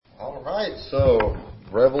All right, so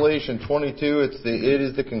Revelation 22, it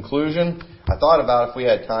is the conclusion. I thought about if we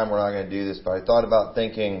had time, we're not going to do this, but I thought about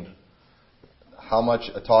talking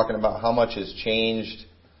about how much has changed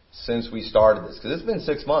since we started this. Because it's been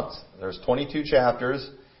 6 months. There's 22 chapters,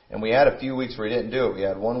 and we had a few weeks where we didn't do it. We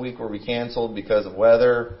had 1 week where we canceled because of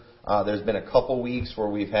weather. There's been a couple weeks where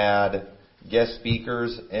we've had guest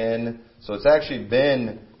speakers in. So it's actually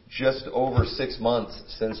been just over 6 months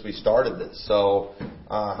since we started this. So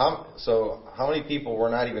how many people were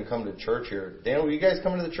not even coming to church here? Dan, were you guys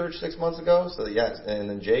coming to the church 6 months ago? So yes, and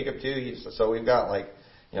then Jacob too. So we've got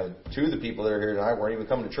two of the people that are here tonight weren't even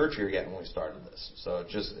coming to church here yet when we started this. So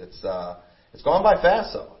it's gone by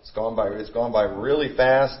fast though. It's gone by really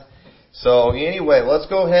fast. So anyway, let's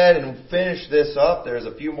go ahead and finish this up. There's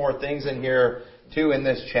a few more things in here too in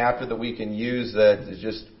this chapter that we can use that is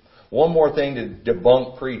just one more thing to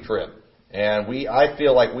debunk pre-trib. And I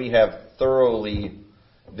feel like we have thoroughly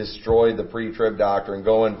destroyed the pre-trib doctrine,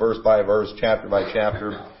 going verse by verse, chapter by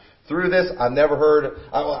chapter. Through this, I've never heard,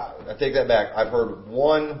 I take that back, I've heard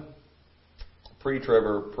one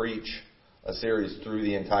pre-tribber preach a series through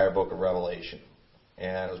the entire book of Revelation.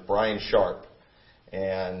 And it was Brian Sharp.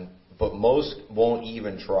 But most won't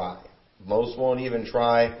even try. Most won't even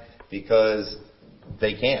try because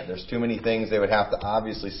they can't. There's too many things they would have to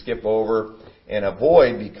obviously skip over and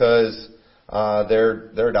avoid because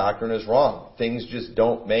their doctrine is wrong. Things just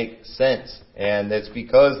don't make sense. And it's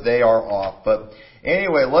because they are off. But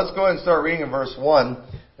anyway, let's go ahead and start reading in verse 1.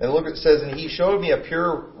 And look, it says, "And he showed me a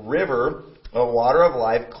pure river of water of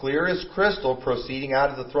life, clear as crystal, proceeding out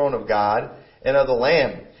of the throne of God and of the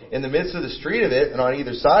Lamb. In the midst of the street of it, and on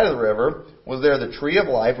either side of the river, was there the tree of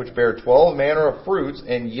life, which bare 12 manner of fruits,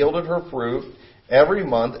 and yielded her fruit every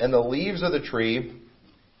month, and the leaves of the tree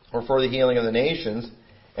were for the healing of the nations.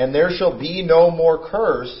 And there shall be no more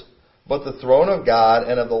curse, but the throne of God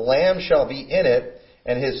and of the Lamb shall be in it,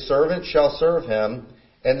 and his servants shall serve him,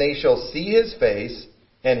 and they shall see his face,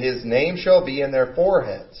 and his name shall be in their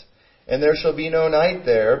foreheads. And there shall be no night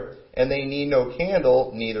there, and they need no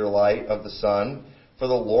candle, neither light of the sun, for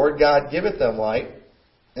the Lord God giveth them light,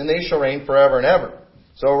 and they shall reign forever and ever."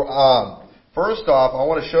 So, first off, I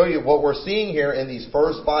want to show you what we're seeing here in these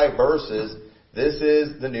first 5 verses. This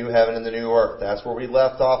is the new heaven and the new earth. That's where we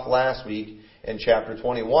left off last week in chapter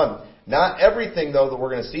 21. Not everything, though, that we're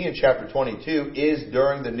going to see in chapter 22 is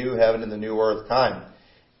during the new heaven and the new earth time.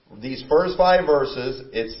 These first 5 verses,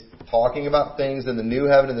 it's talking about things in the new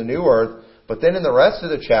heaven and the new earth, but then in the rest of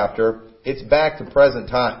the chapter, it's back to present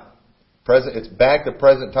time. It's back to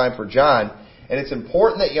present time for John. And it's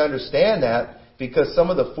important that you understand that because some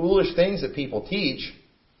of the foolish things that people teach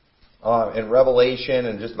in Revelation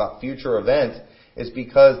and just about future events is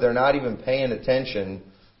because they're not even paying attention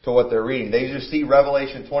to what they're reading. They just see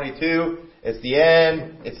Revelation 22, it's the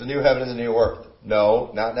end, it's the new heaven and the new earth.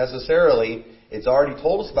 No, not necessarily. It's already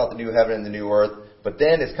told us about the new heaven and the new earth, but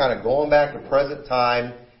then it's kind of going back to present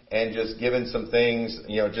time and just giving some things,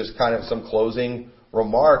 just kind of some closing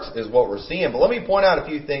remarks is what we're seeing. But let me point out a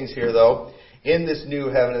few things here, though, in this new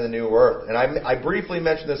heaven and the new earth. And I briefly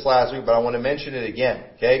mentioned this last week, but I want to mention it again,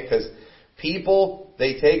 okay? Because people,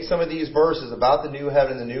 they take some of these verses about the new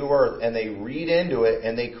heaven and the new earth, and they read into it,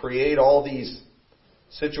 and they create all these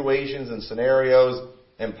situations and scenarios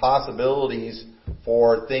and possibilities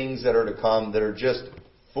for things that are to come that are just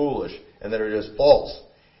foolish and that are just false.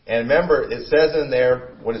 And remember, it says in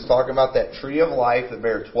there, when it's talking about that tree of life that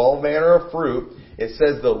bear 12 manner of fruit, it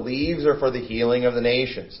says the leaves are for the healing of the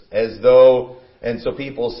nations. And so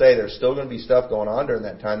people say there's still going to be stuff going on during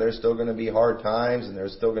that time. There's still going to be hard times and they're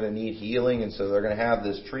still going to need healing. And so they're going to have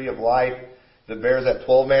this tree of life that bears that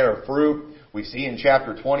 12 manner of fruit. We see in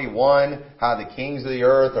chapter 21 how the kings of the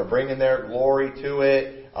earth are bringing their glory to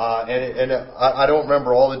it. I don't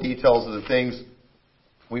remember all the details of the things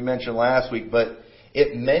we mentioned last week, but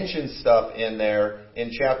it mentions stuff in there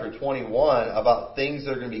in chapter 21 about things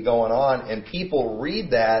that are going to be going on, and people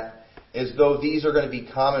read that as though these are going to be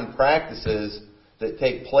common practices that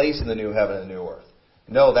take place in the new heaven and the new earth.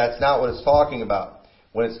 No, that's not what it's talking about.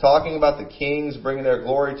 When it's talking about the kings bringing their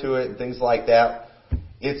glory to it and things like that,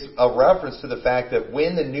 it's a reference to the fact that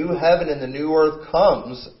when the new heaven and the new earth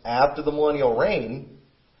comes after the millennial reign,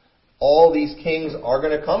 all these kings are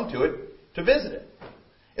going to come to it to visit it.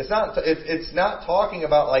 It's not talking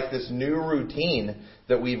about like this new routine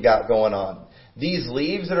that we've got going on. These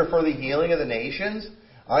leaves that are for the healing of the nations,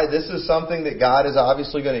 this is something that God is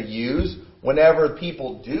obviously going to use whenever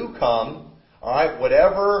people do come.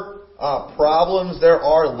 Whatever problems there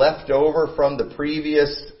are left over from the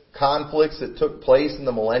previous conflicts that took place in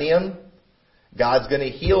the millennium, God's going to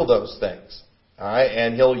heal those things.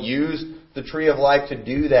 And He'll use the tree of life to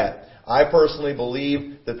do that. I personally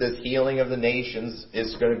believe that this healing of the nations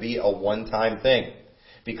is going to be a one-time thing.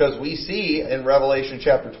 Because we see in Revelation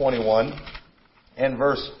chapter 21 and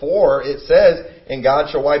verse 4, it says, "And God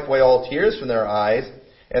shall wipe away all tears from their eyes,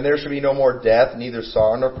 and there shall be no more death, neither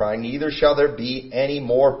sorrow nor crying, neither shall there be any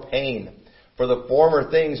more pain. For the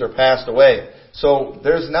former things are passed away." So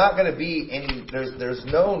there's not going to be any, there's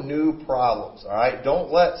no new problems, alright?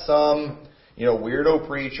 Don't let some, weirdo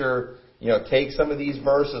preacher, take some of these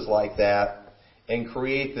verses like that and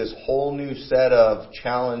create this whole new set of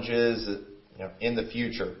challenges, in the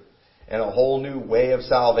future. And a whole new way of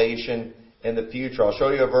salvation in the future. I'll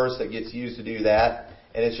show you a verse that gets used to do that.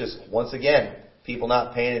 And it's just, once again, people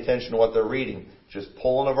not paying attention to what they're reading. Just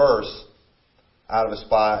pulling a verse out of a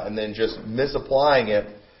spot and then just misapplying it.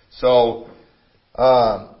 So,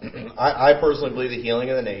 I personally believe the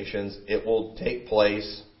healing of the nations, it will take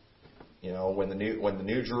place, when the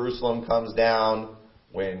new Jerusalem comes down,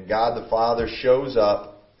 when God the Father shows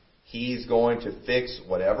up, He's going to fix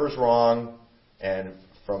whatever's wrong, and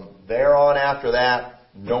from there on after that,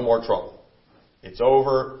 no more trouble. It's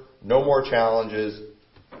over, no more challenges.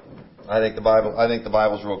 I think the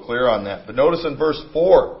Bible's real clear on that. But notice in verse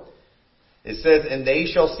 4, it says, "And they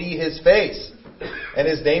shall see His face, and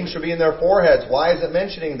His name shall be in their foreheads." Why is it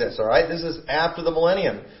mentioning this? Alright, this is after the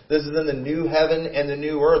millennium. This is in the new heaven and the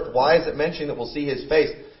new earth. Why is it mentioning that we'll see His face?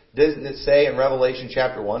 Doesn't it say in Revelation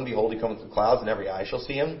chapter 1, "Behold, He cometh with clouds, and every eye shall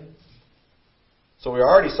see Him"? So we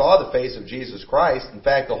already saw the face of Jesus Christ. In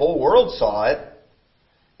fact, the whole world saw it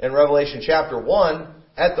in Revelation chapter 1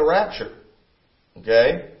 at the rapture.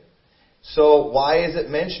 Okay? So why is it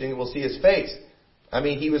mentioning we'll see His face? I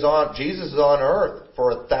mean, Jesus is on earth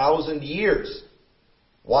for 1,000 years.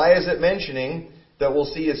 Why is it mentioning that we'll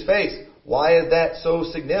see His face? Why is that so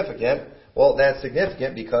significant? Well, that's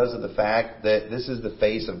significant because of the fact that this is the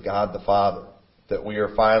face of God the Father that we are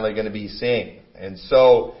finally going to be seeing. And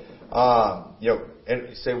so, and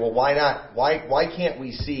you say, well, why not? Why can't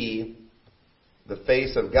we see the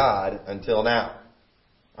face of God until now?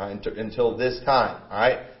 Until this time.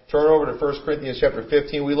 Alright? Turn over to 1 Corinthians chapter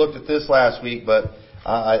 15. We looked at this last week, but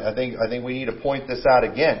I think we need to point this out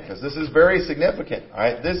again, because this is very significant.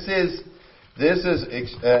 Alright? This is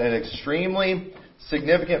an extremely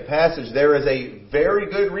significant passage. There is a very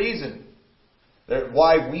good reason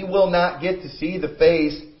why we will not get to see the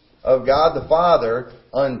face of God the Father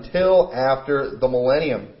until after the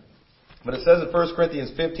millennium. But it says in 1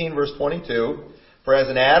 Corinthians 15 verse 22, "For as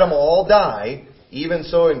in Adam all die, even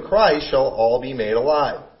so in Christ shall all be made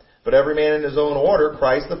alive. But every man in his own order,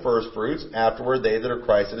 Christ the firstfruits, afterward they that are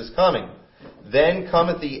Christ at His coming. Then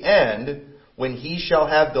cometh the end, when He shall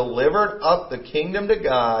have delivered up the kingdom to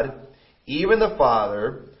God, even the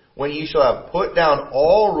Father, when He shall have put down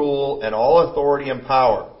all rule and all authority and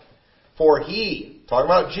power. For He," talking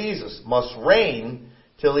about Jesus, "must reign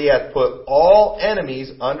till He hath put all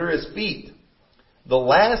enemies under His feet. The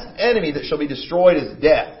last enemy that shall be destroyed is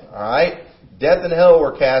death." Alright? Death and hell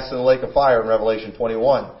were cast in the lake of fire in Revelation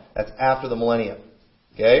 21. That's after the millennium.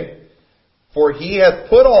 Okay? "For He hath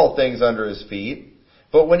put all things under His feet.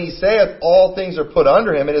 But when He saith all things are put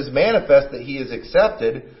under Him, it is manifest that He is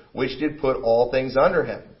accepted, which did put all things under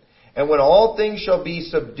Him. And when all things shall be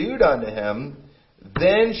subdued unto Him,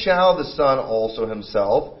 then shall the Son also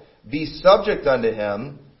Himself be subject unto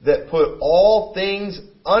Him that put all things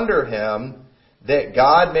under Him, that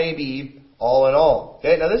God may be all in all."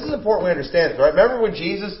 Okay, now this is important we understand this, right? Remember when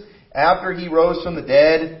Jesus, after He rose from the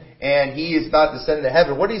dead and He is about to ascend into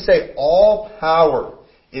heaven, what did He say? "All power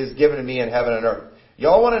is given to Me in heaven and earth."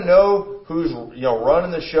 Y'all want to know who's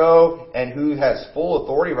running the show and who has full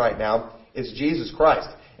authority right now? It's Jesus Christ.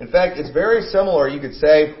 In fact, it's very similar, you could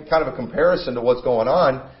say, kind of a comparison to what's going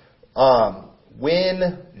on.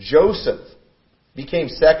 When Joseph became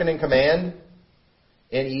second in command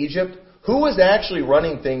in Egypt, who was actually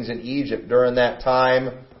running things in Egypt during that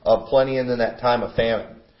time of plenty and then that time of famine?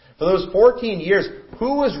 For those 14 years,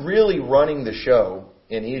 who was really running the show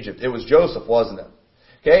in Egypt? It was Joseph, wasn't it?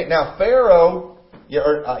 Okay, now Pharaoh,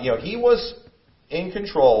 he was in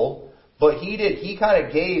control, but he kind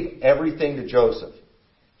of gave everything to Joseph.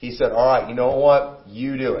 He said, "Alright, you know what?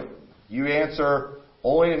 You do it. You answer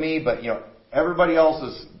only to me, but everybody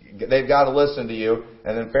else they've got to listen to you."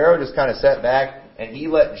 And then Pharaoh just kind of sat back and he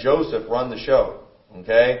let Joseph run the show.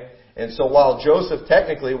 Okay? And so while Joseph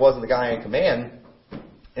technically wasn't the guy in command,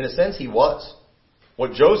 in a sense he was.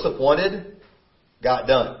 What Joseph wanted got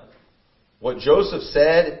done. What Joseph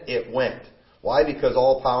said, it went. Why? Because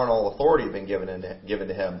all power and all authority have been given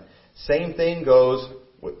to Him. Same thing goes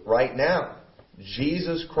right now.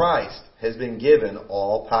 Jesus Christ has been given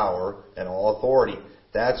all power and all authority.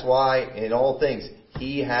 That's why in all things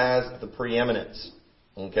He has the preeminence.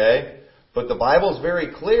 Okay? But the Bible is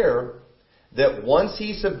very clear that once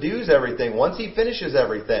He subdues everything, once He finishes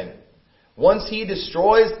everything, once He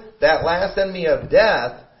destroys that last enemy of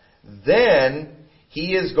death, then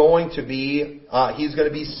He is going to be, He's going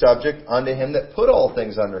to be subject unto Him that put all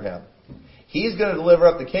things under Him. He's going to deliver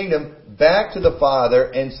up the kingdom back to the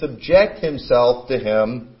Father and subject Himself to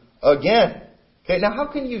Him again. Okay, now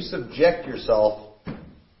how can you subject yourself,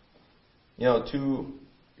 to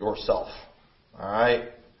yourself? Alright?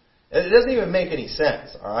 It doesn't even make any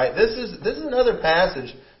sense. Alright? This is another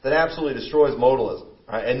passage that absolutely destroys modalism.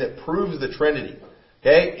 Right? And that proves the Trinity.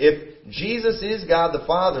 Okay? If Jesus is God the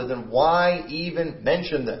Father, then why even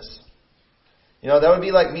mention this? That would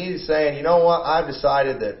be like me saying, you know what, I've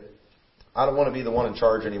decided that I don't want to be the one in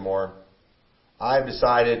charge anymore. I've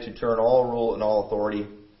decided to turn all rule and all authority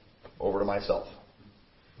over to myself.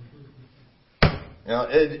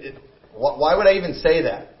 Why would I even say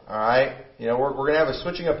that? Alright? We're going to have a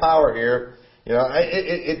switching of power here.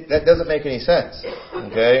 That doesn't make any sense.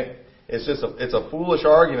 Okay? It's a foolish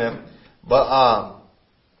argument.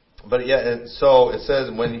 But yeah, so it says,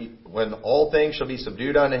 when all things shall be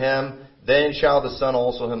subdued unto Him, then shall the Son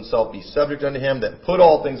also Himself be subject unto Him that put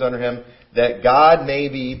all things under Him, that God may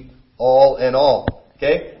be all in all.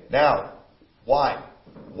 Okay? Now, why?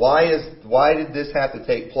 Why did this have to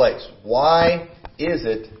take place? Why is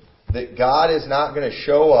it that God is not going to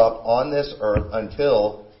show up on this earth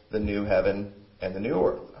until the new heaven and the new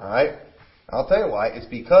earth? Alright? I'll tell you why. It's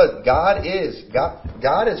because God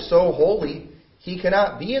is so holy, He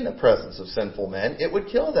cannot be in the presence of sinful men. It would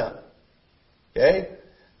kill them. Okay?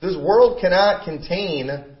 This world cannot contain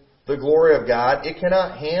the glory of God. It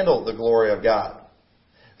cannot handle the glory of God.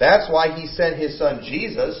 That's why He sent His Son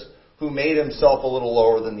Jesus, who made Himself a little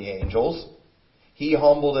lower than the angels. He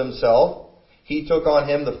humbled Himself. He took on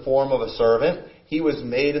Him the form of a servant. He was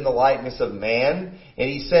made in the likeness of man. And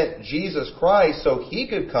He sent Jesus Christ so He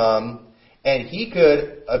could come and He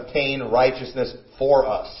could obtain righteousness for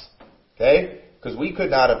us. Okay? Because we could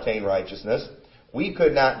not obtain righteousness. We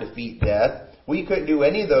could not defeat death. We couldn't do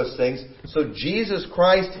any of those things. So Jesus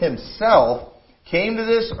Christ Himself came to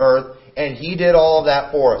this earth and He did all of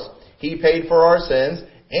that for us. He paid for our sins.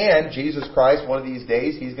 And Jesus Christ, one of these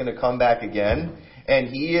days, He's going to come back again. And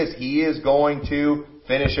He is going to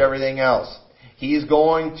finish everything else. He's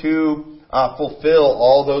going to fulfill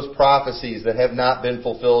all those prophecies that have not been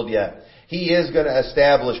fulfilled yet. He is going to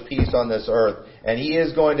establish peace on this earth. And He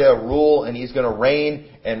is going to rule and He's going to reign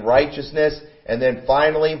in righteousness. And then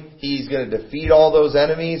finally, He's going to defeat all those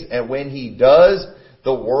enemies. And when He does,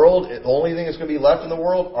 the only thing that's going to be left in the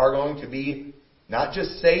world are going to be not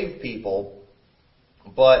just saved people,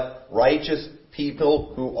 but righteous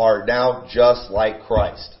people who are now just like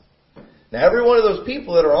Christ. Now, every one of those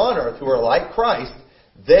people that are on earth who are like Christ,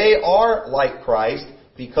 they are like Christ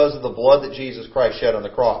because of the blood that Jesus Christ shed on the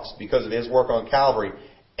cross, because of His work on Calvary.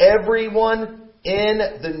 Everyone in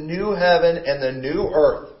the new heaven and the new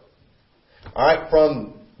earth, alright,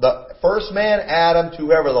 from the first man Adam to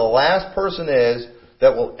whoever the last person is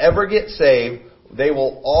that will ever get saved, they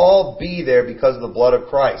will all be there because of the blood of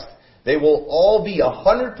Christ. They will all be,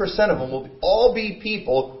 100% of them will all be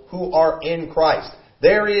people who are in Christ.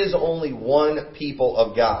 There is only one people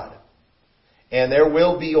of God. And there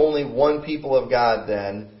will be only one people of God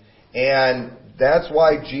then. And that's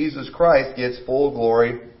why Jesus Christ gets full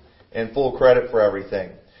glory and full credit for everything.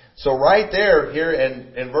 So right there, here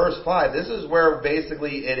in verse 5, this is where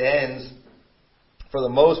basically it ends for the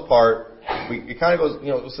most part. It kind of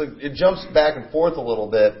goes, it jumps back and forth a little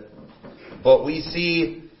bit. But we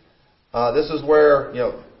see... this is where,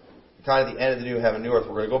 kind of the end of the new heaven and new earth.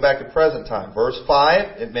 We're going to go back to present time. Verse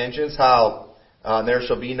 5, it mentions how there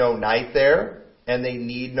shall be no night there, and they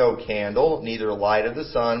need no candle, neither light of the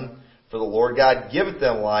sun, for the Lord God giveth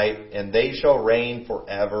them light, and they shall reign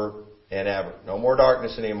forever and ever. No more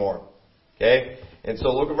darkness anymore. Okay? And so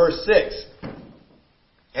look at verse 6.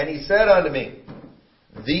 And He said unto me,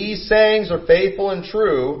 These sayings are faithful and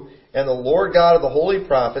true, and the Lord God of the holy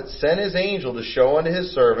prophets sent His angel to show unto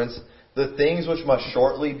His servants the things which must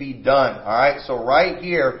shortly be done. Alright, so right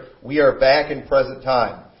here, we are back in present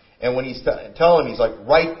time. And when He's telling them, He's like,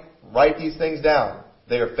 write these things down.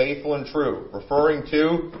 They are faithful and true. Referring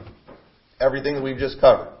to everything that we've just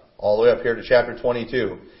covered. All the way up here to chapter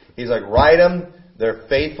 22. He's like, write them. They're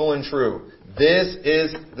faithful and true. This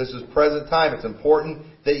is present time. It's important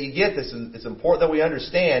that you get this. It's important that we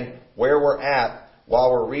understand where we're at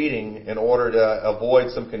while we're reading in order to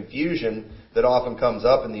avoid some confusion that often comes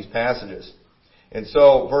up in these passages. And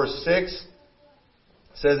so, verse 6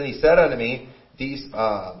 says, And He said unto me,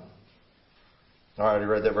 All right, I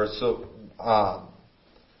read that verse. So,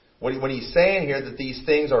 when he's saying here that these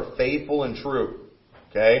things are faithful and true,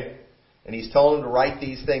 okay, and he's telling them to write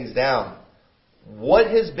these things down, what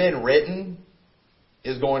has been written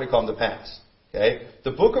is going to come to pass. Okay?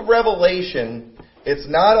 The book of Revelation, it's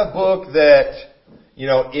not a book that,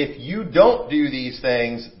 if you don't do these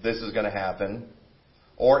things, this is going to happen.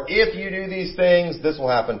 Or if you do these things, this will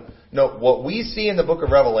happen. No, what we see in the book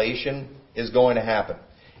of Revelation is going to happen.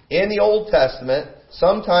 In the Old Testament,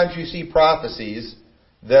 sometimes you see prophecies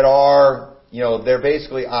that are, they're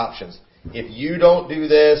basically options. If you don't do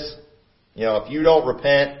this, if you don't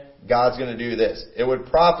repent, God's going to do this. It would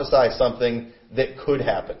prophesy something that could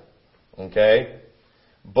happen. Okay?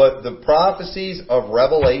 But the prophecies of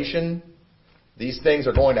Revelation, these things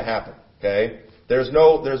are going to happen. Okay? There's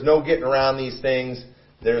no getting around these things.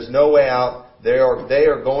 There's no way out. They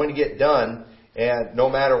are going to get done, and no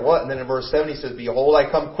matter what. And then in verse 7 he says, "Behold,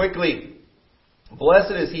 I come quickly.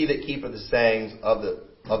 Blessed is he that keepeth the sayings of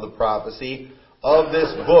the prophecy of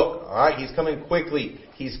this book." All right? He's coming quickly.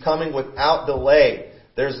 He's coming without delay.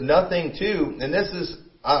 There's nothing to, and this is,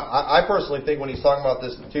 I personally think when he's talking about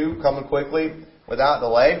this too, coming quickly, without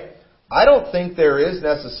delay, I don't think there is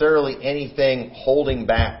necessarily anything holding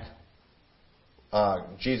back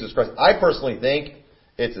Jesus Christ. I personally think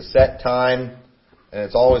it's a set time, and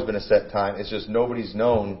it's always been a set time. It's just nobody's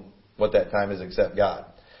known what that time is except God.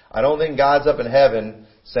 I don't think God's up in heaven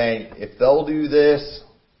saying, if they'll do this,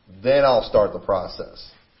 then I'll start the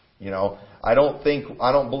process. I don't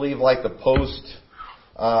believe like the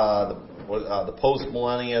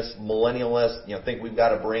post-millennialists, think we've got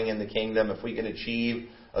to bring in the kingdom. If we can achieve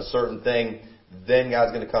a certain thing, then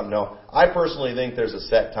God's going to come. No, I personally think there's a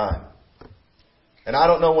set time. And I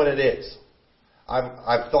don't know when it is.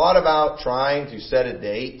 I've thought about trying to set a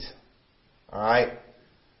date, all right,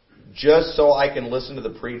 just so I can listen to the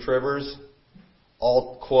pre-tribbers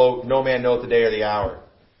all quote, "No man knoweth the day or the hour."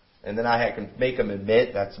 And then I can make them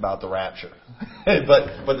admit that's about the rapture.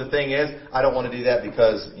 but the thing is, I don't want to do that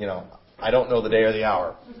because, I don't know the day or the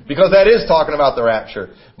hour. Because that is talking about the rapture.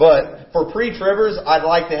 But for pre-tribbers, I'd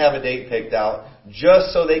like to have a date picked out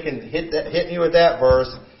just so they can hit me with that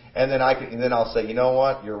verse, and then I'll say, you know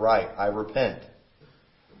what, you're right, I repent.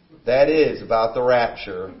 That is about the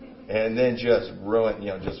rapture, and then just ruin,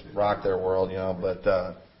 just rock their world, But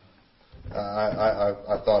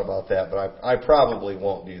I've thought about that, but I probably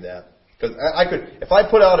won't do that. Because I could, if I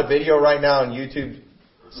put out a video right now on YouTube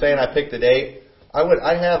saying I picked the date,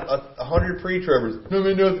 I'd have 100 pre-tribbers. No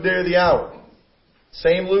man knows the day or the hour.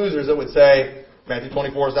 Same losers that would say Matthew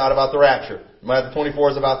 24 is not about the rapture. Matthew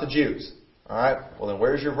 24 is about the Jews. All right. Well, then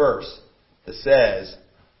where's your verse that says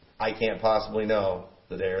I can't possibly know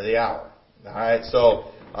the day or the hour? All right.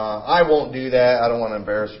 So I won't do that. I don't want to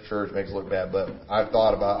embarrass the church. It makes it look bad. But I've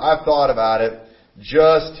thought about it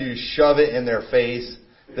just to shove it in their face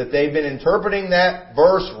that they've been interpreting that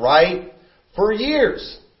verse right for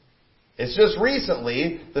years. It's just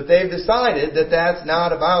recently that they've decided that that's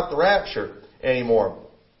not about the rapture anymore.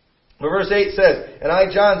 But verse 8 says, "And I,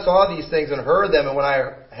 John, saw these things and heard them, and when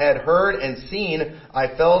I had heard and seen, I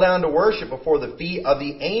fell down to worship before the feet of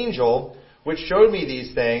the angel which showed me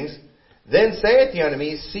these things. Then saith he unto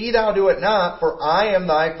me, See thou do it not, for I am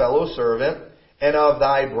thy fellow servant, and of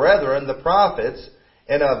thy brethren the prophets,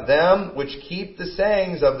 and of them which keep the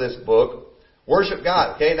sayings of this book, worship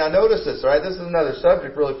God." Okay, now notice this, right? This is another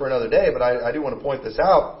subject really for another day, but I do want to point this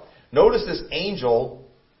out. Notice this angel,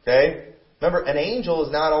 okay? Remember, an angel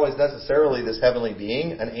is not always necessarily this heavenly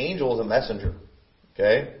being. An angel is a messenger,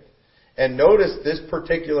 okay? And notice this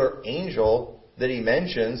particular angel that he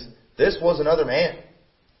mentions, this was another man.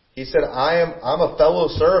 He said, I'm a fellow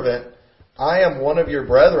servant. I am one of your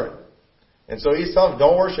brethren. And so he's telling them,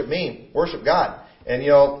 don't worship me, worship God. And,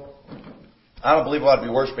 I don't believe we ought to be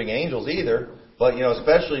worshiping angels either, but,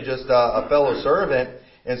 especially just a fellow servant.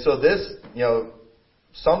 And so this,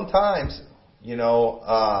 sometimes,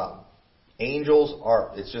 angels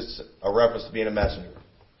are, it's just a reference to being a messenger.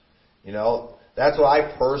 That's what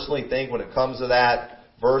I personally think when it comes to that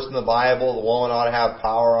verse in the Bible, the woman ought to have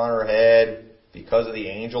power on her head because of the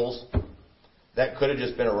angels. That could have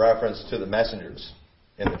just been a reference to the messengers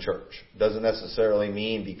in the church. Doesn't necessarily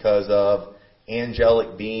mean because of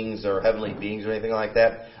angelic beings or heavenly beings or anything like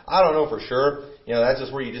that. I don't know for sure. That's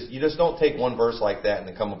just where you just don't take one verse like that and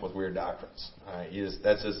then come up with weird doctrines. All right,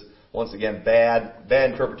 that's just once again bad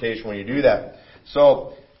interpretation when you do that.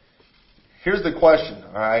 So here's the question.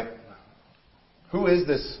 All right, who is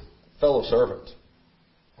this fellow servant?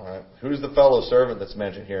 All right, who's the fellow servant that's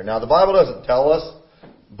mentioned here? Now the Bible doesn't tell us,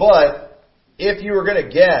 but if you were going to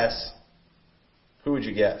guess, who would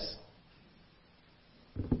you guess?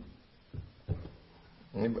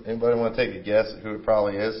 Anybody want to take a guess at who it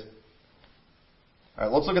probably is? All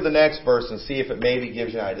right, let's look at the next verse and see if it maybe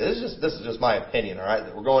gives you an idea. This is just my opinion, all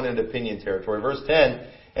right? We're going into opinion territory. Verse 10,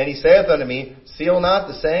 and he saith unto me, seal not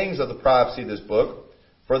the sayings of the prophecy of this book,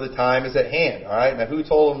 for the time is at hand. All right, now who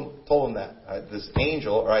told him that? All right, this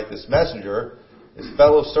angel, all right, this messenger, his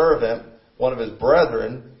fellow servant, one of his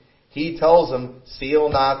brethren, he tells him, seal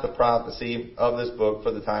not the prophecy of this book,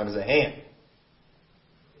 for the time is at hand.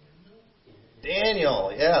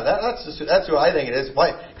 Daniel, yeah, that's who I think it is.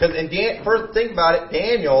 Because first, think about it.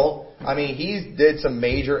 Daniel, I mean, he did some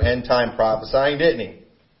major end time prophesying, didn't he?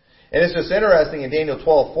 And it's just interesting in Daniel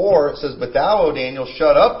 12:4, it says, "But thou, O Daniel,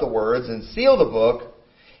 shut up the words and seal the book,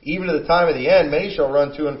 even to the time of the end. Many shall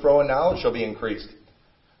run to and fro, and knowledge shall be increased."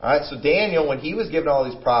 All right. So Daniel, when he was given all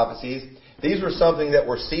these prophecies, these were something that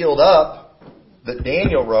were sealed up that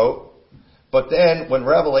Daniel wrote. But then, when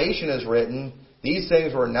Revelation is written, these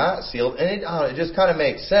things were not sealed, and it just kind of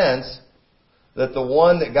makes sense that the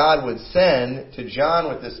one that God would send to John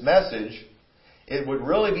with this message, it would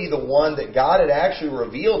really be the one that God had actually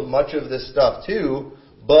revealed much of this stuff to,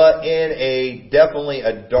 but in definitely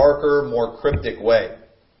a darker, more cryptic way.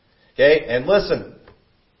 Okay, and listen,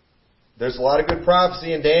 there's a lot of good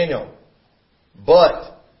prophecy in Daniel,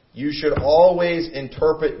 but you should always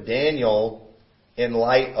interpret Daniel in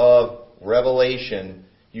light of Revelation.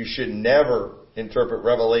 You should never interpret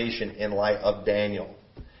Revelation in light of Daniel.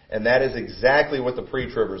 And that is exactly what the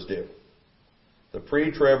pre-tribbers do. The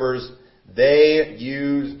pre-tribbers, they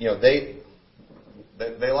use, they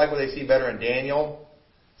like what they see better in Daniel.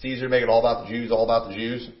 It's easier to make it all about the Jews, all about the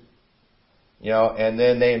Jews. And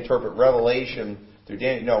then they interpret Revelation through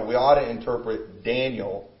Daniel. No, we ought to interpret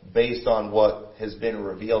Daniel based on what has been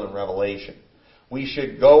revealed in Revelation. We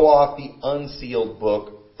should go off the unsealed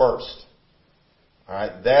book first.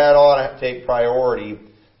 Alright, that ought to take priority.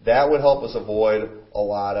 That would help us avoid a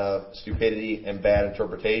lot of stupidity and bad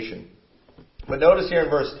interpretation. But notice here in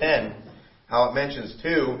verse 10, how it mentions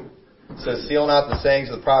too, it says, seal not the sayings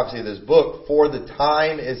of the prophecy of this book, for the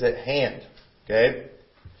time is at hand. Okay?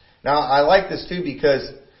 Now, I like this too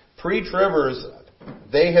because pre-tribbers,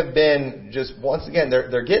 they have been just, once again,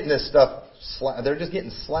 they're getting this stuff, they're just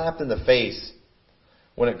getting slapped in the face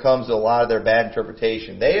when it comes to a lot of their bad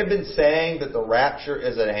interpretation. They have been saying that the rapture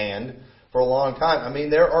is at hand for a long time. I mean,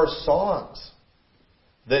 there are songs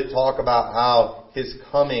that talk about how His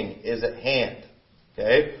coming is at hand.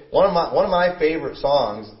 Okay? One of my favorite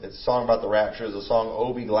songs, it's a song about the rapture, is the song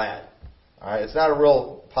 "Oh Be Glad." Alright, it's not a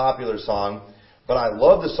real popular song, but I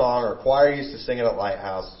love the song. Our choir used to sing it at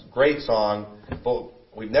Lighthouse. Great song, but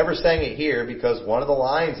we've never sang it here because one of the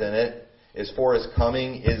lines in it is, "For His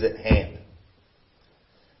coming is at hand."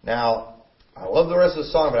 Now, I love the rest of the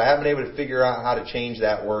song, but I haven't been able to figure out how to change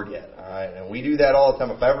that word yet. Alright, and we do that all the time.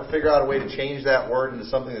 If I ever figure out a way to change that word into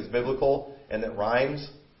something that's biblical and that rhymes,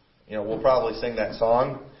 we'll probably sing that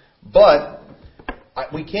song. But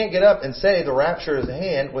we can't get up and say the rapture is at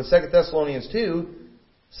hand when 2 Thessalonians 2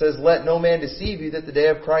 says, "Let no man deceive you that the day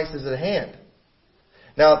of Christ is at hand."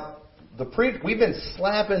 Now, we've been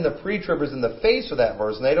slapping the pre-tribbers in the face with that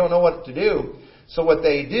verse, and they don't know what to do. So what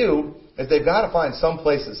they do is they've got to find some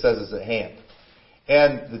place that says it's at hand.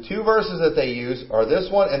 And the two verses that they use are this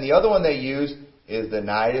one, and the other one they use is, "The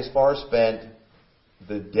night is far spent,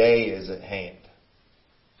 the day is at hand."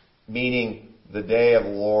 Meaning the day of the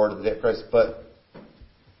Lord, the day of Christ. But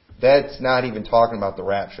that's not even talking about the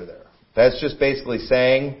rapture there. That's just basically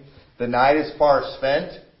saying the night is far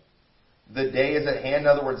spent, the day is at hand. In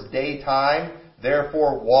other words, daytime.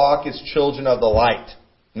 Therefore, walk as children of the light.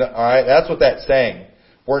 Alright, that's what that's saying.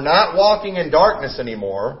 We're not walking in darkness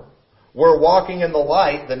anymore. We're walking in the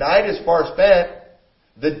light. The night is far spent.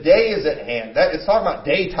 The day is at hand. It's talking about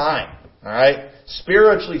daytime. Alright?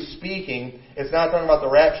 Spiritually speaking, it's not talking about the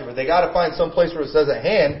rapture, but they got to find some place where it says at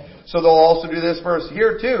hand. So they'll also do this verse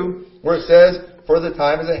here too, where it says, "For the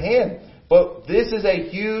time is at hand." But this is a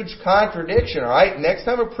huge contradiction, alright? Next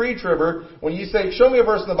time a pre-tribber, when you say, "Show me a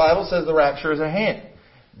verse in the Bible that says the rapture is at hand,"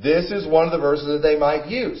 this is one of the verses that they might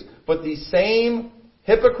use. But the same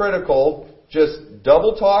hypocritical, just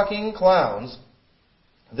double-talking clowns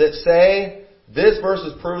that say this verse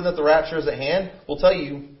is proving that the rapture is at hand will tell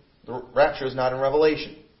you the rapture is not in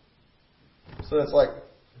Revelation. So it's like,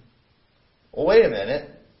 well, wait a minute.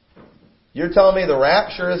 You're telling me the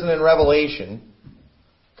rapture isn't in Revelation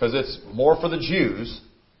because it's more for the Jews,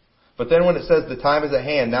 but then when it says the time is at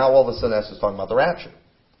hand, now all of a sudden that's just talking about the rapture.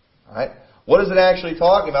 Alright? What is it actually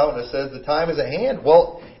talking about when it says the time is at hand?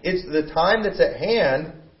 Well, it's the time that's at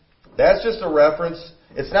hand. That's just a reference.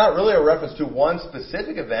 It's not really a reference to one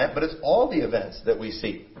specific event, but it's all the events that we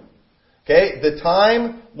see. Okay? The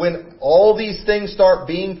time when all these things start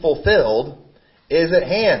being fulfilled is at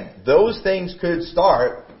hand. Those things could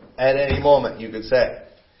start at any moment, you could say.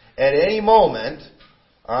 At any moment,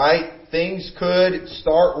 alright, things could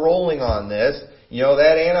start rolling on this.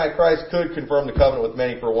 That Antichrist could confirm the covenant with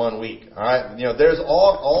many for 1 week. Alright? There's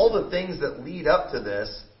all the things that lead up to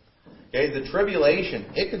this. Okay? The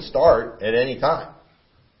tribulation, it could start at any time.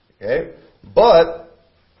 Okay? But,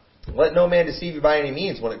 let no man deceive you by any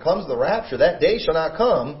means. When it comes to the rapture, that day shall not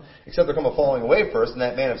come, except there come a falling away first, and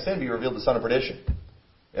that man of sin be revealed, the son of perdition.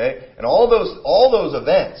 Okay? And all those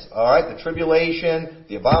events, alright, the tribulation,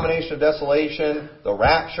 the abomination of desolation, the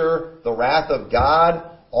rapture, the wrath of God,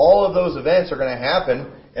 all of those events are going to happen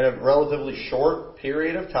in a relatively short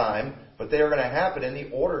period of time, but they are going to happen in the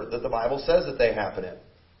order that the Bible says that they happen in.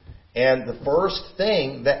 And the first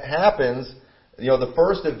thing that happens, the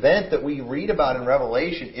first event that we read about in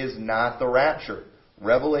Revelation is not the rapture.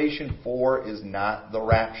 Revelation 4 is not the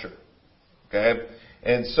rapture. Okay?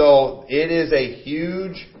 And so it is a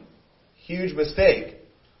huge, huge mistake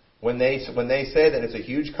when they say that. It's a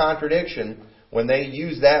huge contradiction when they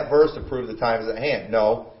use that verse to prove the time is at hand.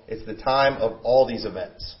 No, it's the time of all these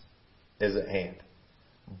events is at hand.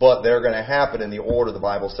 But they're going to happen in the order the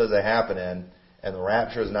Bible says they happen in, and the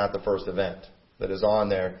rapture is not the first event that is on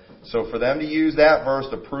there. So for them to use that verse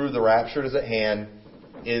to prove the rapture is at hand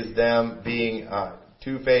is them being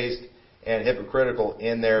two-faced and hypocritical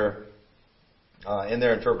in their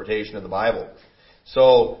interpretation of the Bible.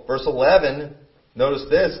 So verse 11, notice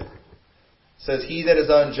this, says, "He that is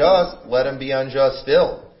unjust, let him be unjust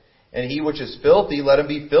still. And he which is filthy, let him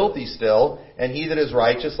be filthy still. And he that is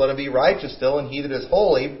righteous, let him be righteous still. And he that is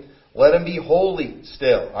holy, let him be holy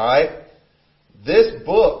still." Alright? This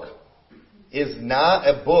book is not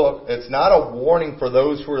a book, it's not a warning for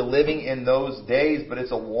those who are living in those days, but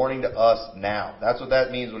it's a warning to us now. That's what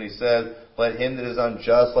that means when he says, "Let him that is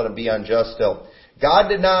unjust, let him be unjust still." God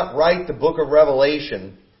did not write the book of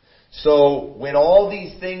Revelation so when all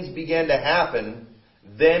these things begin to happen,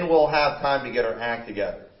 then we'll have time to get our act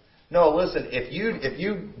together. No, listen, if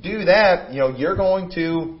you do that, you're going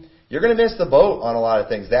to miss the boat on a lot of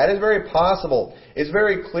things. That is very possible. It's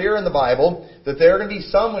very clear in the Bible that there are going to be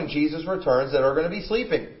some when Jesus returns that are going to be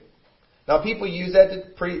sleeping. Now, people use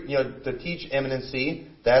that to teach imminency.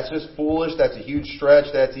 That's just foolish. That's a huge stretch.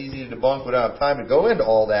 That's easy to debunk. We don't have time to go into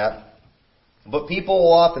all that. But people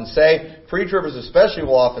will often say, pre-tribbers especially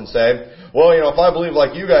will often say, "Well, if I believe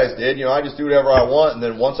like you guys did, I just do whatever I want, and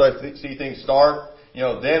then once I see things start,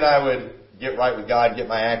 then I would get right with God, get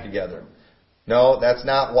my act together." No, that's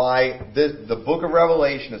not why the book of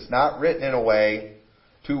Revelation is not written in a way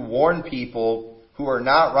to warn people who are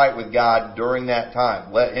not right with God during that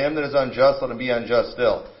time. Let him that is unjust, let him be unjust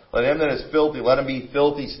still. Let him that is filthy, let him be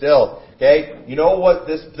filthy still. Okay? You know what?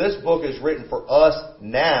 This book is written for us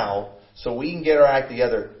now, so we can get our act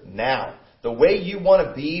together now. The way you want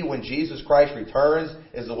to be when Jesus Christ returns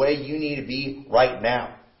is the way you need to be right now.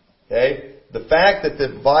 Okay? The fact that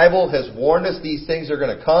the Bible has warned us these things are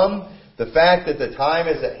going to come, the fact that the time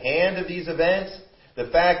is at hand of these events, the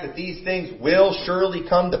fact that these things will surely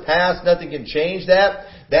come to pass, nothing can change that,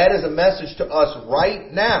 that is a message to us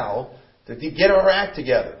right now to get our act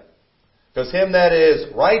together. Because him that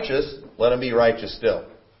is righteous, let him be righteous still.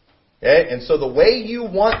 Okay? And so the way you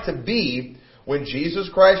want to be when Jesus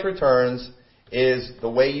Christ returns is the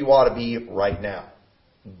way you ought to be right now.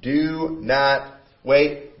 Do not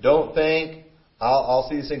wait. Don't think, I'll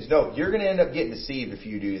see these things. No, you're going to end up getting deceived if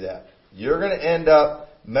you do that. You're going to end up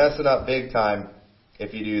messing up big time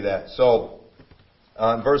if you do that. So,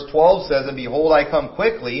 verse 12 says, "And behold, I come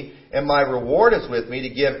quickly, and my reward is with me to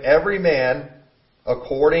give every man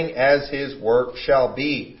according as his work shall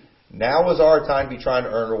be." Now is our time to be trying to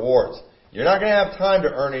earn rewards. You're not going to have time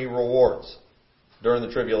to earn any rewards during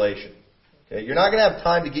the tribulation. Okay? You're not going to have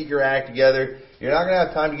time to get your act together. You're not going to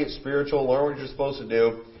have time to get spiritual, learn what you're supposed to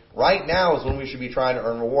do. Right now is when we should be trying to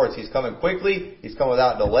earn rewards. He's coming quickly. He's coming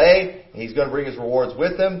without delay. And He's going to bring His rewards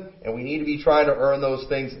with Him. And we need to be trying to earn those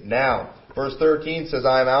things now. Verse 13 says,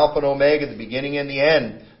 "I am Alpha and Omega, the beginning and the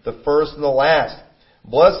end, the first and the last.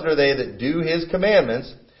 Blessed are they that do His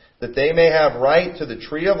commandments, that they may have right to the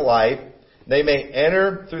tree of life. They may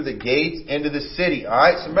enter through the gates into the city."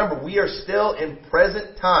 Alright, so remember, we are still in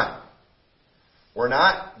present time.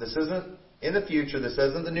 This isn't in the future. This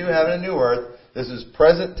isn't the new heaven and new earth. This is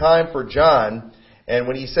present time for John. And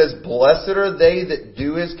when he says, "Blessed are they that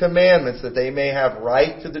do His commandments, that they may have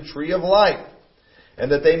right to the tree of life,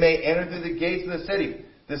 and that they may enter through the gates of the city."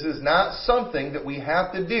 This is not something that we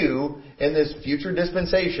have to do in this future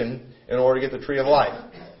dispensation in order to get the tree of life.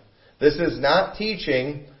 This is not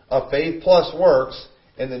teaching of faith plus works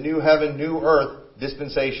in the new heaven, new earth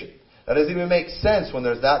dispensation. That doesn't even make sense when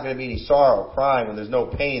there's not going to be any sorrow, crying, when there's no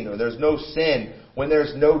pain, when there's no sin, when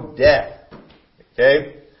there's no death.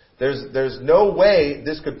 Okay? There's no way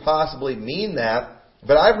this could possibly mean that.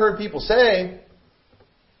 But I've heard people say,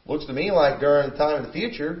 looks to me like during the time in the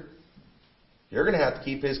future, you're going to have to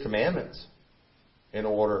keep His commandments in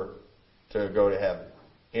order to go to heaven,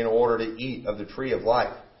 in order to eat of the tree of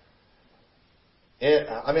life. And,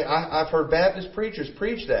 I've heard Baptist preachers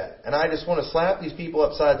preach that, and I just want to slap these people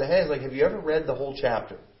upside the head. It's like, have you ever read the whole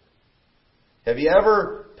chapter? Have you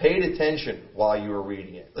ever paid attention while you were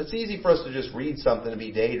reading it? It's easy for us to just read something and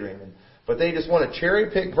be daydreaming, but they just want to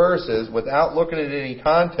cherry pick verses without looking at any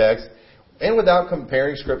context and without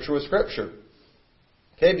comparing Scripture with Scripture.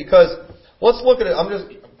 Okay, because let's look at it. I'm just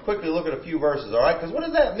quickly look at a few verses, all right? Because what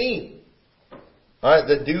does that mean? All right,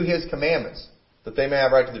 that do His commandments, that they may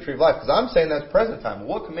have right to the tree of life. Because I'm saying that's present time.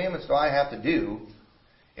 What commandments do I have to do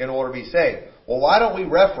in order to be saved? Well, why don't we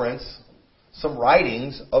reference some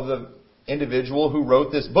writings of the individual who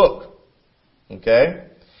wrote this book? Okay?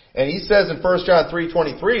 And he says in 1 John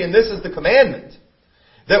 3:23, and this is the commandment,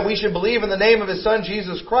 that we should believe in the name of His Son,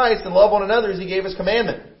 Jesus Christ, and love one another as He gave us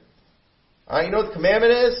commandment. All right, you know what the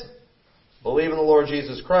commandment is? Believe in the Lord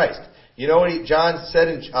Jesus Christ. You know what John said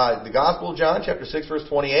in the Gospel of John, chapter 6, verse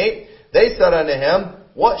 28? They said unto Him,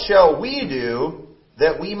 what shall we do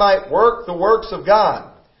that we might work the works of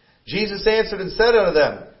God? Jesus answered and said unto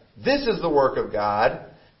them, this is the work of God,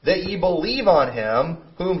 that ye believe on Him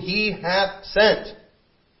whom He hath sent.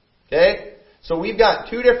 Okay? So we've got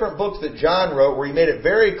two different books that John wrote where he made it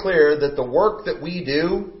very clear that the work that we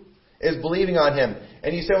do is believing on Him.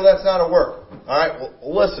 And you say, well, that's not a work. Alright,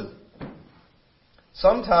 well, listen.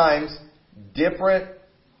 Sometimes different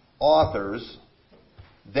authors,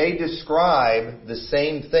 they describe the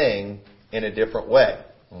same thing in a different way.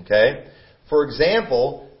 Okay? For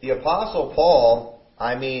example, the Apostle Paul,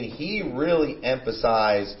 he really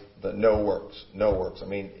emphasized the no works. No works.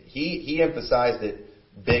 He emphasized it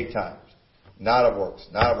big time. Not of works.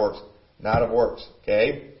 Not of works. Not of works.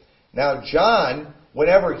 Okay? Now, John,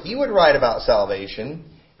 whenever he would write about salvation,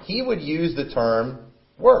 he would use the term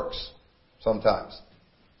works sometimes.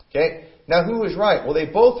 Okay? Now, who was right? Well, they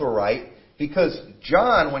both were right, because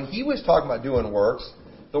John, when he was talking about doing works,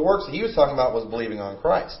 the works that he was talking about was believing on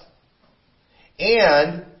Christ.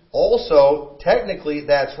 And also, technically,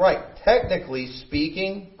 that's right. Technically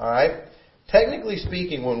speaking, alright,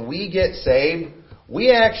 when we get saved,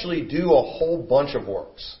 we actually do a whole bunch of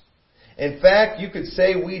works. In fact, you could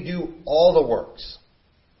say we do all the works.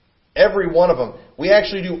 Every one of them. We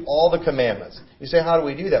actually do all the commandments. You say, how do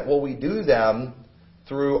we do that? Well, we do them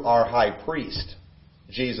through our high priest,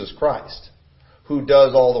 Jesus Christ, who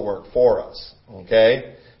does all the work for us.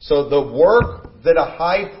 Okay? So the work that a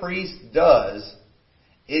high priest does,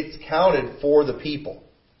 it's counted for the people.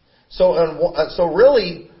 So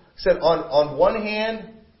really, said on one hand,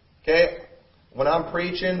 okay, when I'm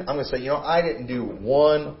preaching, I'm going to say, I didn't do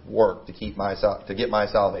one work to get my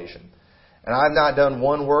salvation. And I've not done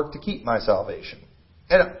one work to keep my salvation.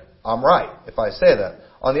 And I'm right if I say that.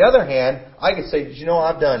 On the other hand, I could say, did you know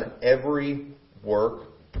I've done every work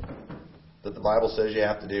that the Bible says you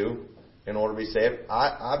have to do in order to be saved?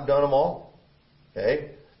 I've done them all.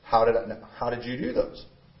 Okay? How did you do those?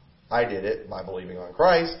 I did it by believing on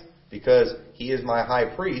Christ, because He is my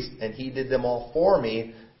high priest and He did them all for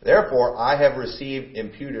me. Therefore, I have received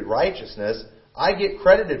imputed righteousness. I get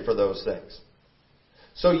credited for those things.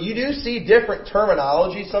 So you do see different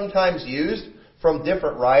terminology sometimes used from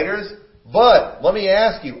different writers. But let me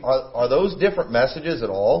ask you, are those different messages at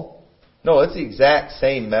all? No, it's the exact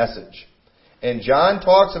same message. And John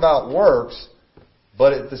talks about works,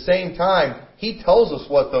 but at the same time, he tells us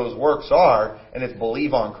what those works are, and it's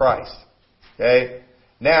believe on Christ. Okay?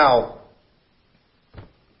 Now,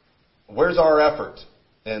 where's our effort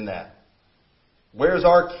in that? Where's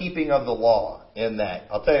our keeping of the law in that?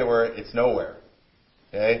 I'll tell you where it's nowhere.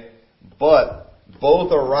 Okay? But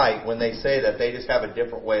both are right when they say that. They just have a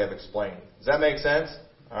different way of explaining. Does that make sense?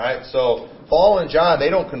 Alright, so Paul and John, they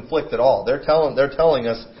don't conflict at all. They're telling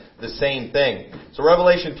us the same thing. So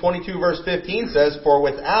Revelation 22 verse 15 says, for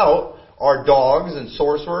without are dogs and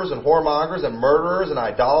sorcerers and whoremongers and murderers and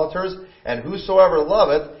idolaters and whosoever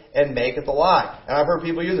loveth and maketh a lie. And I've heard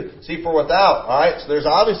people use it. See, for without. Alright, so there's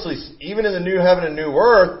obviously, even in the new heaven and new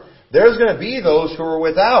earth, there's going to be those who are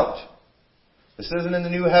without. This isn't in the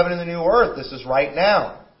new heaven and the new earth. This is right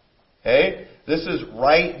now. Okay? This is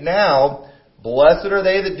right now. Blessed are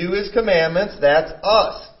they that do His commandments. That's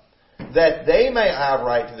us. That they may have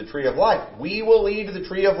right to the tree of life. We will lead to the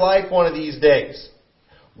tree of life one of these days.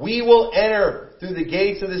 We will enter through the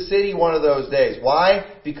gates of the city one of those days.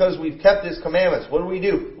 Why? Because we've kept His commandments. What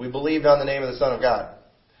do? We believed on the name of the Son of God.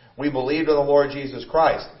 We believed on the Lord Jesus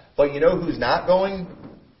Christ. But you know who's not going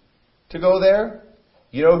to go there?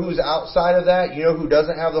 You know who's outside of that? You know who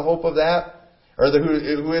doesn't have the hope of that? Or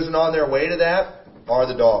who isn't on their way to that? Are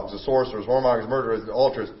the dogs, the sorcerers, whoremongers, murderers, the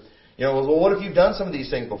adulterers. You know, well, what if you've done some of these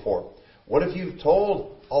things before? What if you've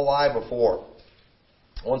told a lie before?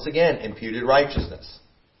 Once again, imputed righteousness.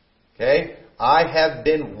 Okay? I have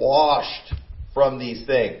been washed from these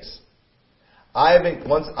things.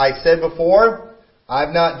 Once I said before,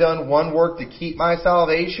 I've not done one work to keep my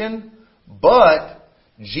salvation, but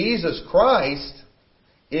Jesus Christ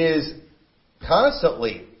is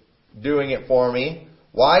constantly doing it for me.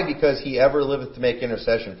 Why? Because He ever liveth to make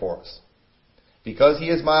intercession for us. Because He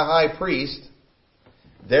is my high priest,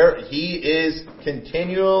 He is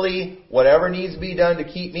continually, whatever needs to be done to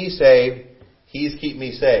keep me saved, He's keep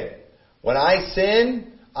me saved. When I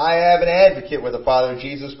sin, I have an advocate with the Father,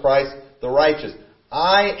 Jesus Christ, the righteous.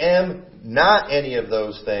 I am not any of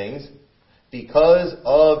those things because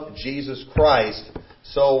of Jesus Christ.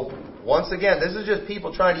 So, once again, this is just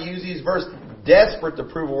people trying to use these verses, desperate to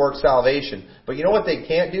prove a work salvation. But you know what they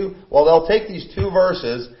can't do? Well, they'll take these two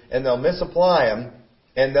verses and they'll misapply them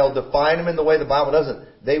and they'll define them in the way the Bible doesn't.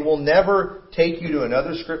 They will never take you to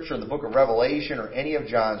another scripture in the book of Revelation or any of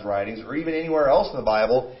John's writings or even anywhere else in the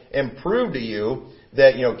Bible and prove to you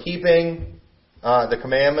that, keeping the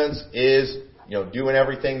commandments is, doing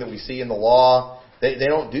everything that we see in the law. They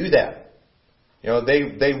don't do that.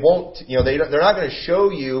 They won't, they're not going to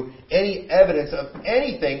show you any evidence of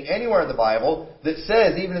anything anywhere in the Bible that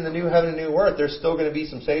says even in the new heaven and new earth there's still going to be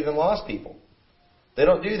some saved and lost people. They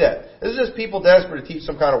don't do that. This is just people desperate to teach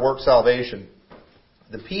some kind of work salvation.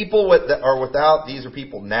 The people that are without, these are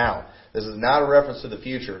people now. This is not a reference to the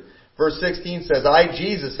future. Verse 16 says, I,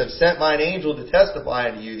 Jesus, have sent mine angel to testify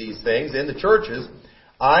unto you these things in the churches.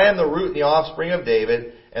 I am the root and the offspring of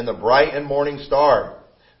David and the bright and morning star.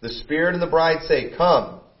 The Spirit and the bride say,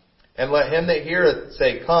 Come. And let him that heareth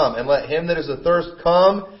say, Come. And let him that is athirst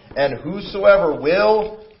come. And whosoever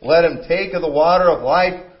will, let him take of the water of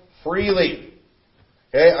life freely.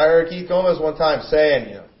 Okay, I heard Keith Gomez one time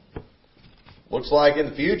saying, looks like in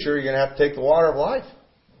the future you're going to have to take the water of life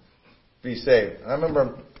to be saved. I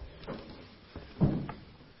remember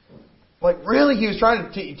really, he was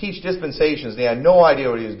trying to teach dispensations. They had no idea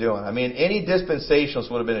what he was doing. I mean, any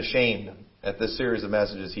dispensationalist would have been ashamed at this series of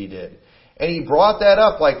messages he did. And he brought that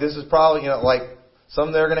up like this is probably, like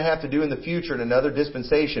something they're going to have to do in the future in another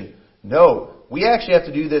dispensation. No, we actually have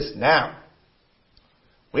to do this now.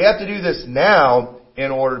 We have to do this now in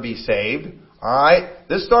order to be saved. Alright?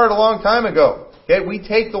 This started a long time ago. Okay? We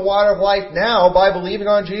take the water of life now by believing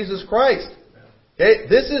on Jesus Christ. Okay?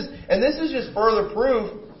 This is just further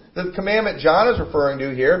proof that the commandment John is referring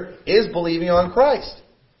to here is believing on Christ.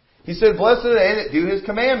 He said, Blessed are they that do His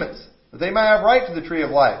commandments, that they might have right to the tree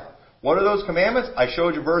of life. What are those commandments? I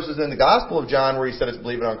showed you verses in the Gospel of John where he said it's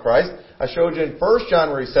believing on Christ. I showed you in 1 John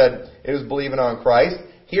where he said it was believing on Christ.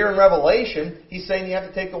 Here in Revelation, he's saying you have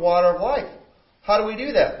to take the water of life. How do we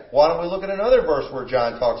do that? Why don't we look at another verse where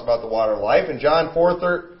John talks about the water of life? In John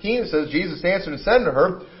 4:13 it says, Jesus answered and said unto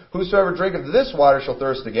her, Whosoever drinketh of this water shall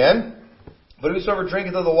thirst again. But whosoever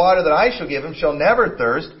drinketh of the water that I shall give him shall never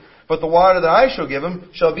thirst. But the water that I shall give him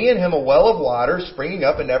shall be in him a well of water springing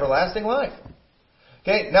up in everlasting life.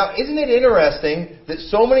 Okay, now isn't it interesting that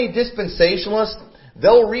so many dispensationalists,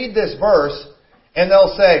 they'll read this verse and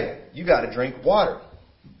they'll say, you got to drink water.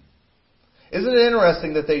 Isn't it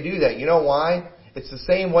interesting that they do that? You know why? It's the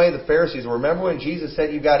same way the Pharisees. Remember when Jesus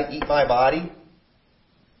said, you got to eat my body?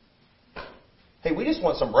 Hey, we just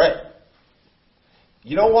want some bread.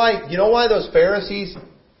 You know why those Pharisees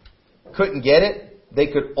couldn't get it? They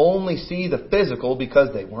could only see the physical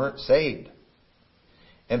because they weren't saved.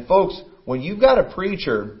 And folks, when you've got a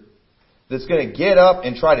preacher that's going to get up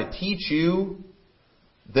and try to teach you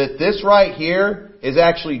that this right here is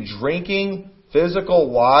actually drinking physical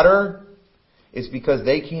water, it's because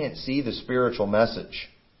they can't see the spiritual message.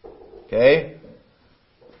 Okay?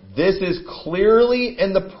 This is clearly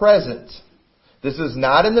in the present. This is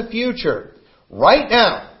not in the future. Right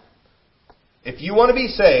now, if you want to be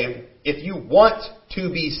saved, if you want to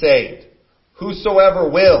be saved, whosoever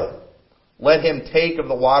will, let him take of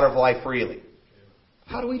the water of life freely.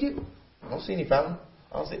 How do we do? I don't see any fountain.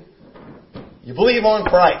 I don't see. You believe on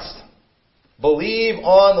Christ. Believe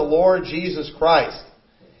on the Lord Jesus Christ.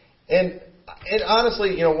 And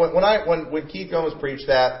honestly, when Keith Gomez preached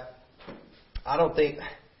that, I don't think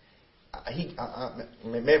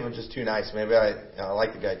maybe I'm just too nice. Maybe I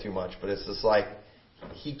like the guy too much. But it's just like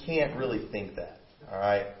he can't really think that. All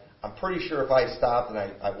right? I'm pretty sure if I stopped and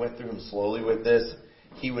I went through him slowly with this,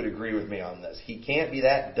 he would agree with me on this. He can't be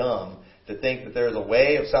that dumb to think that there's a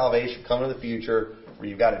way of salvation coming in the future where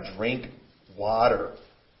you've got to drink water.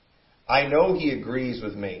 I know he agrees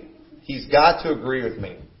with me. He's got to agree with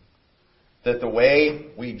me that the way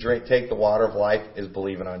we take the water of life is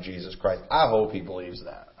believing on Jesus Christ. I hope he believes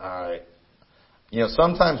that. All right.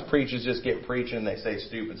 Sometimes preachers just get preaching and they say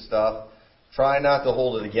stupid stuff. Try not to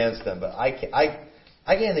hold it against them. But I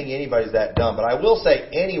can't think anybody's that dumb. But I will say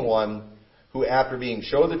anyone who, after being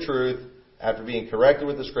shown the truth, after being corrected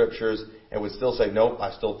with the Scriptures, and would still say, nope,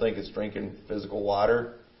 I still think it's drinking physical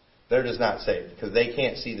water, they're just not saved. Because they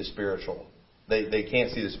can't see the spiritual. They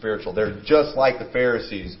can't see the spiritual. They're just like the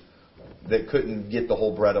Pharisees that couldn't get the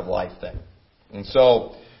whole bread of life thing. And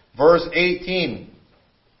so, verse 18,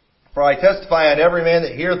 for I testify on every man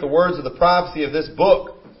that heareth the words of the prophecy of this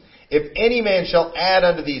book. If any man shall add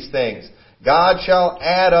unto these things, God shall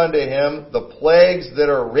add unto him the plagues that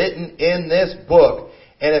are written in this book.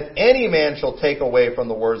 And if any man shall take away from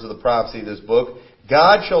the words of the prophecy of this book,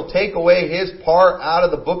 God shall take away his part out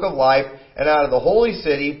of the book of life and out of the holy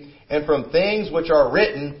city and from things which are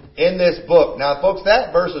written in this book. Now, folks,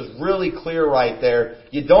 that verse is really clear right there.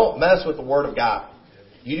 You don't mess with the Word of God.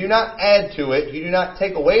 You do not add to it. You do not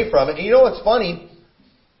take away from it. And you know what's funny?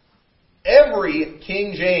 Every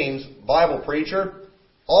King James Bible preacher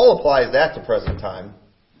all applies that to present time.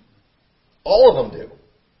 All of them do.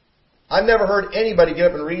 I've never heard anybody get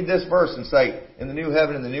up and read this verse and say, in the new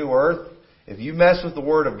heaven and the new earth, if you mess with the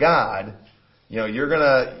Word of God, you're going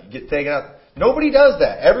to get taken out. Nobody does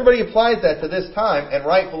that. Everybody applies that to this time, and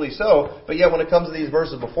rightfully so. But yet when it comes to these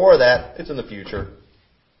verses before that, it's in the future.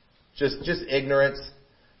 Just ignorance.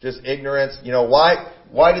 Just ignorance.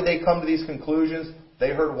 Why did they come to these conclusions? They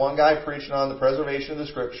heard one guy preaching on the preservation of the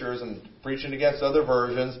Scriptures and preaching against other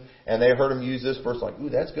versions, and they heard him use this verse like, ooh,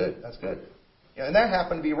 that's good, that's good. And that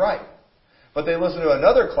happened to be right. But they listened to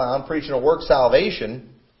another clown preaching a work salvation,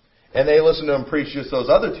 and they listened to him preach just those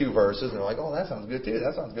other two verses, and they're like, oh, that sounds good too,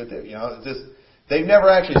 that sounds good too. It's just, they've never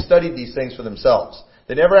actually studied these things for themselves.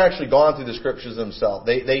 They've never actually gone through the Scriptures themselves.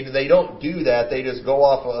 They don't do that, they just go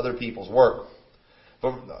off of other people's work.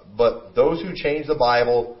 But those who change the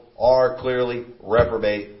Bible are clearly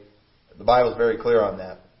reprobate. The Bible is very clear on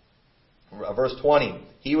that. Verse 20,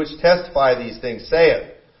 he which testify these things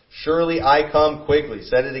saith, surely I come quickly.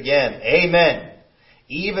 Said it again. Amen.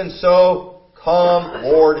 Even so, come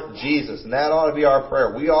Lord Jesus. And that ought to be our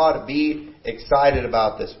prayer. We ought to be excited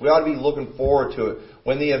about this. We ought to be looking forward to it.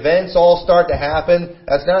 When the events all start to happen,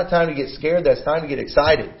 that's not time to get scared. That's time to get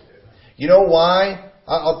excited. You know why?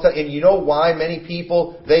 I'll tell you, and you know why many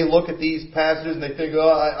people, they look at these passages and they think,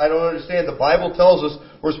 oh, I don't understand. The Bible tells us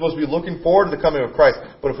we're supposed to be looking forward to the coming of Christ.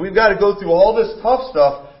 But if we've got to go through all this tough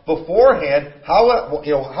stuff beforehand,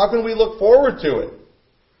 how can we look forward to it?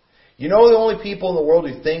 The only people in the world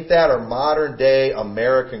who think that are modern day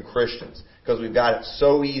American Christians, because we've got it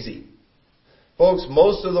so easy. Folks,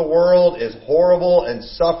 most of the world is horrible and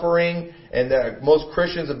suffering, and most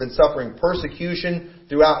Christians have been suffering persecution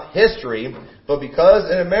throughout history. But because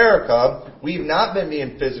in America, we've not been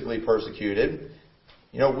being physically persecuted,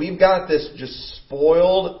 we've got this just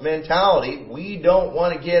spoiled mentality. We don't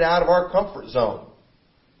want to get out of our comfort zone.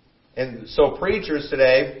 And so preachers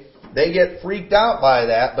today, they get freaked out by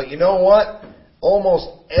that. But you know what? Almost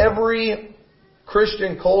every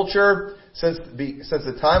Christian culture since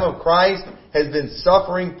the time of Christ has been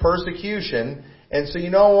suffering persecution. And so you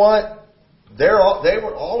know what? They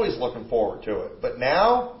were always looking forward to it. But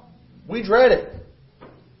now, we dread it.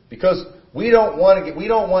 Because we don't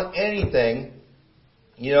want anything,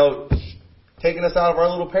 taking us out of our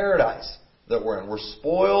little paradise that we're in. We're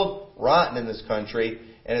spoiled, rotten in this country.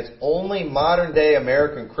 And it's only modern day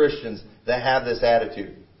American Christians that have this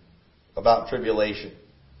attitude about tribulation.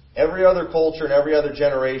 Every other culture and every other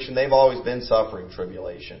generation, they've always been suffering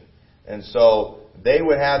tribulation. And so they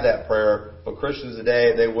would have that prayer, but Christians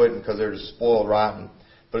today, they wouldn't because they're just spoiled rotten.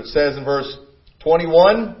 But it says in verse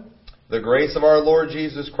 21, the grace of our Lord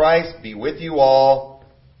Jesus Christ be with you all.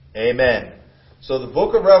 Amen. So the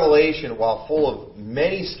book of Revelation, while full of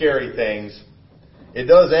many scary things, it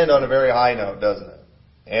does end on a very high note, doesn't it?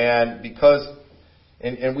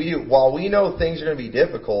 And while we know things are going to be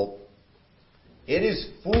difficult, it is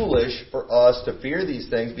foolish for us to fear these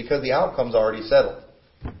things because the outcome's already settled.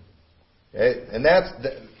 Okay? And that's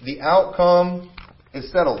the outcome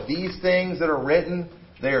is settled. These things that are written,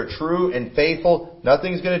 they are true and faithful.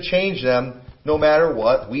 Nothing's going to change them no matter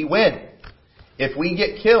what. We win. If we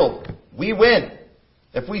get killed, we win.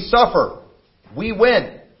 If we suffer, we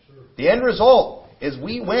win. The end result is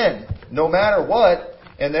we win no matter what.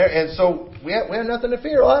 And so we have nothing to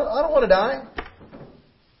fear. I don't want to die.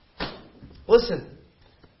 Listen,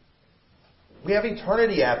 we have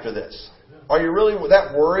eternity after this. Are you really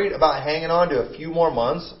that worried about hanging on to a few more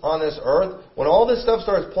months on this earth? When all this stuff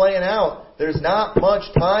starts playing out, there's not much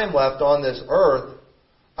time left on this earth.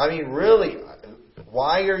 I mean, really,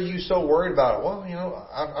 why are you so worried about it? Well,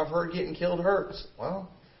 I've heard getting killed hurts. Well,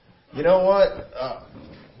 you know what?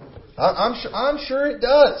 I'm sure it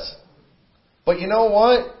does. But you know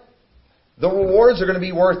what? The rewards are going to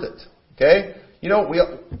be worth it. Okay?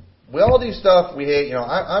 We all do stuff we hate.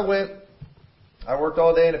 I worked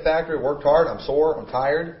all day in a factory, worked hard, I'm sore, I'm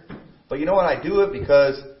tired. But you know what? I do it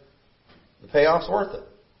because the payoff's worth it.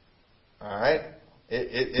 Alright?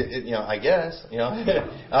 I guess,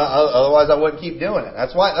 otherwise I wouldn't keep doing it.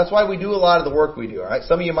 That's why we do a lot of the work we do, alright?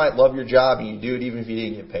 Some of you might love your job and you do it even if you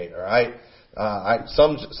didn't get paid, alright?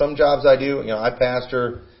 Some jobs I do, I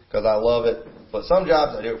pastor because I love it, but some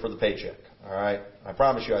jobs I do it for the paycheck, alright? I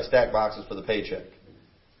promise you I stack boxes for the paycheck.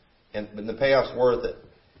 And the payoff's worth it.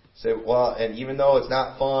 And even though it's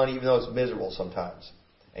not fun, even though it's miserable sometimes.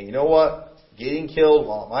 And you know what? Getting killed,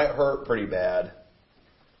 while it might hurt pretty bad,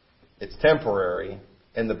 it's temporary,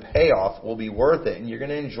 and the payoff will be worth it, and you're going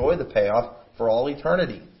to enjoy the payoff for all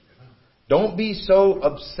eternity. Don't be so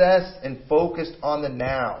obsessed and focused on the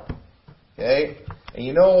now. Okay? And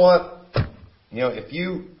you know what? If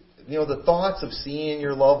the thoughts of seeing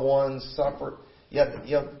your loved ones suffer,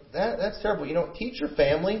 that's terrible. Teach your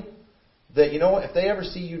family that, if they ever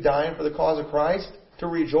see you dying for the cause of Christ, to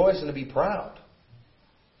rejoice and to be proud.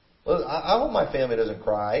 I hope my family doesn't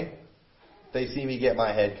cry if they see me get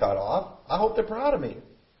my head cut off. I hope they're proud of me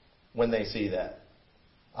when they see that.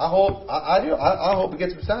 I hope it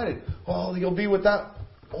gets them excited. Oh, you'll be with that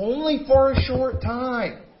only for a short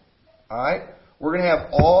time. Alright? We're going to have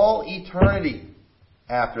all eternity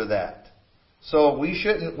after that. So we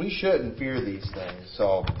shouldn't fear these things.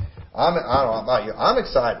 So I don't know about you. I'm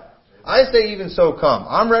excited. I say even so come.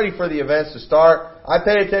 I'm ready for the events to start. I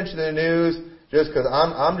pay attention to the news just because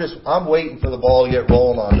I'm waiting for the ball to get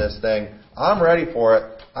rolling on this thing. I'm ready for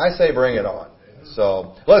it. I say bring it on.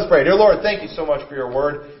 So let's pray. Dear Lord, thank you so much for your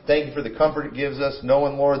word. Thank you for the comfort it gives us,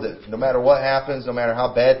 knowing, Lord, that no matter what happens, no matter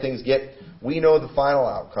how bad things get, we know the final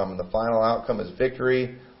outcome. And the final outcome is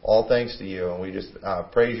victory. All thanks to you. And we just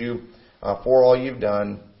praise you for all you've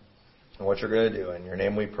done and what you're going to do. In your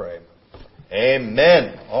name we pray.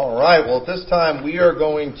 Amen. All right. Well, at this time we are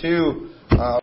going to